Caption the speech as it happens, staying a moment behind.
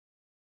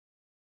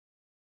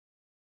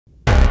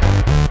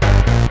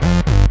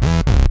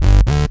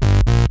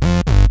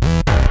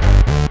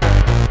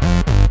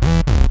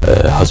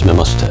じめ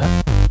まして。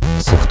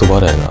ソフトバ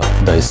レエが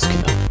大好き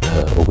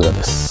な、小倉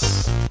で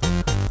す。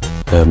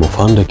もうフ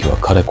ァン歴は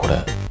かれこれ、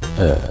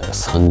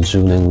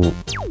30年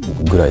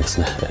ぐらいです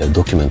ね。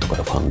ドキュメントか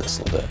らファンです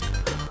ので、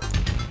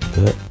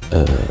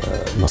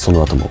そ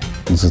の後も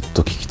ずっ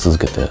と聴き続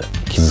けて、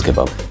気づけ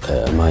ば、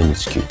毎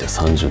日聴いて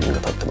30年が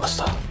経ってまし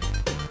た。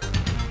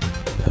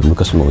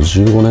昔も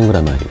15年ぐ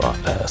らい前には、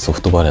ソ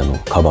フトバレエの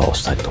カバーを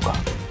したりとか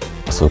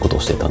そういうことを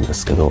していたんで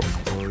すけど、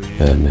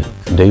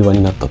令和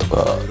になったと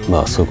か、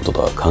そういうこと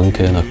とは関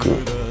係なく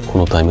こ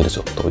のタイミングでち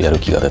ょっとやる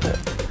気が出て、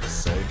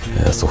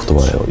ソフト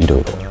バレエをいろ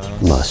い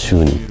ろ週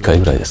に1回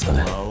ぐらいですか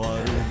ね、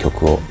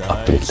曲をア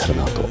ップできたら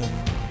なと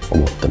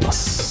思ってま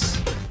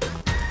す。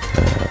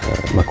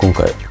今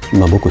回、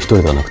僕一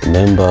人ではなくて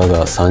メンバー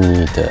が3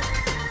人いて、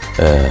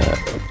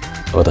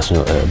私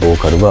の、ボー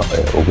カルは、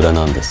小倉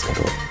なんですけ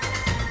ど、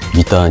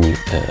ギターに、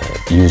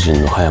友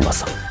人の葉山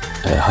さん、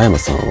葉山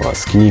さんは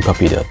スキニーパ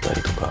ピーであった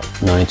りとか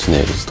ナインチネ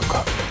イルズと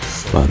か、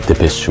デ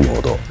ペッシュモ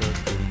ード、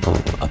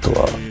あと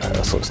は、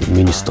そうですね、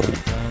ミニストリ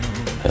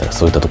ー、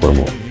そういったところ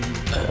も、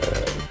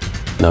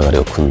流れ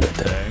を組んで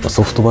て、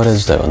ソフトバレー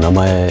自体は名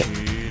前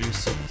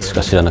し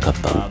か知らなかっ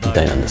たみ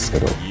たいなんですけ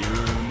ど、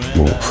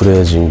もうフ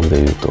レージングで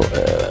いうと、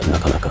な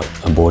かなか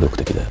暴力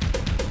的で、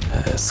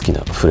好き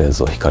なフレー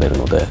ズを弾かれる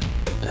ので、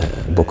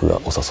僕が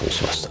お誘い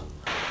しました。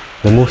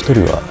でもう一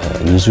人は、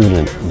20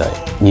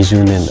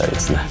年代で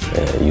すね、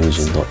友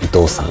人の伊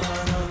藤さん。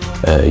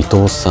伊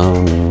藤さ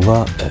ん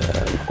は、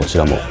こち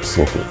らもす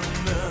ごく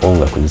音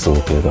楽に造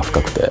詣が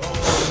深くて、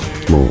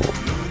も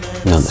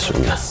うなんでしょ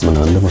うね、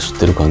何でも知っ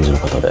てる感じの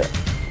方で、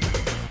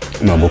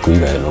僕以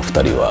外の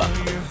2人は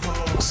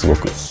すご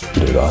くい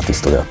ろいろアーティ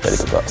ストであったり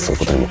とかそういう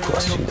ことにも詳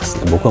しいです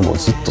ね。僕はもう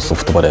ずっとソ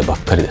フトバレーばっ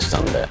かりでした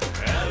んで、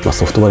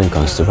ソフトバレーに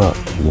関しては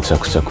むちゃ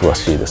くちゃ詳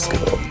しいですけ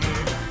ど、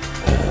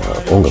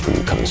音楽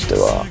に関して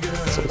は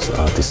そうですね、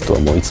アーティストは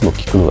もういつも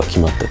聴くのが決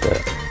まって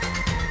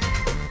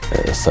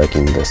て、最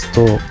近です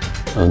と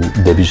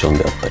デビジョン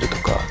であったりと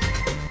か、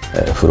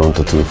フロン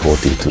ト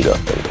242であっ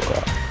たりとか、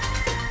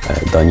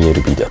ダニエ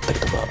ル B であったり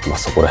とか、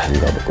そこら辺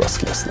が僕は好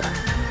きですね。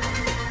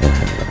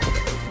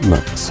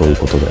そういう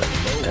ことで、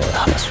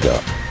話が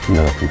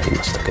長くなり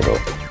ましたけど、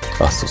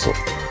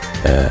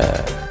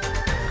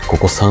こ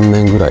こ3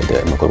年ぐらい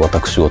で、これ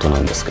私事な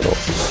んですけど、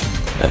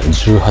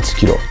18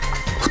キロ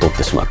太っ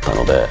てしまった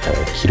ので、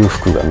着る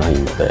服がない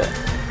ので、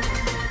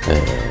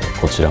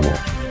こちらも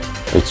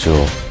一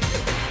応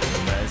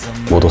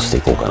戻して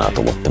いこうかな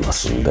と思ってま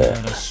すんで、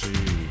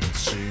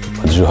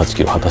18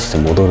キロ果たして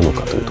戻るの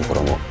かというとこ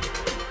ろも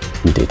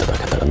見ていただ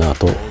けたらな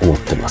と思っ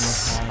てま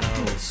す。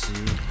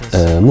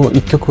もう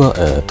1曲は、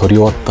撮り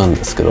終わったん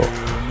ですけど、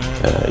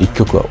1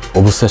曲は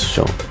オブセッシ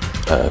ョ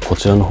ン、こ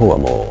ちらの方は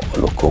も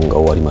う録音が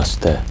終わりまし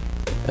て、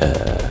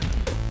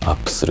アッ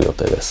プする予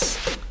定です。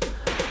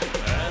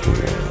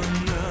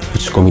打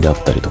ち込みであ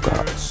ったりと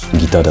か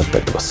ギターであった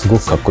りとかすご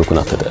くかっこよく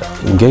なってて、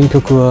原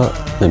曲は、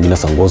皆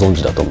さんご存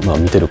知だと、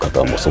見てる方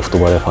はもうソフト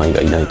バレーファン以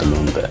外いないと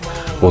思うので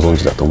ご存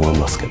知だと思い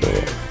ますけど、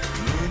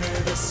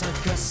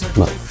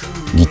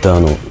ギター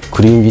の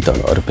クリーンギタ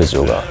ーのアルペジ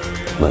オが、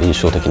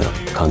印象的な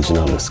感じ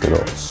なんですけど、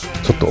ち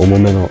ょっと重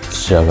めの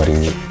仕上がり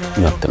に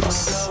なってま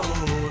す。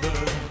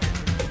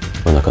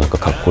なかなか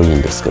かっこいい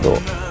んですけど、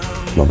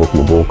僕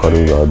もボーカ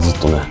ルがずっ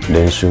とね、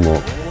練習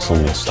もそ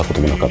んなしたこ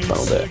ともなかった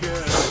ので、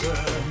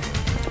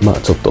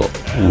ちょっと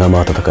生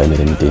温かい目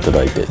で見ていた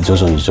だいて、徐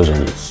々に、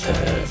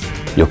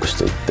良くし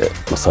ていって、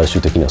最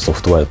終的にはソ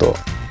フトバレーと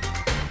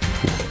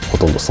ほ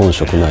とんど遜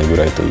色ないぐ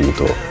らいという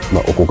と、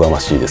おこがま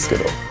しいですけ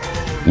ど、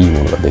いい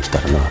ものができた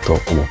らなと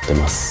思って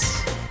ま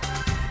す。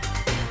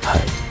は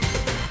い。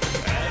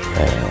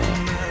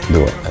で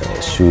は、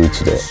週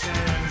1で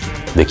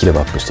できれ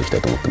ばアップしていきた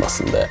いと思ってま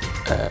すんで、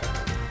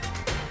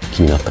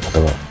気になった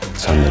方は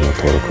チャンネルの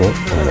登録をお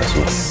願いし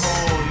ま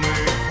す。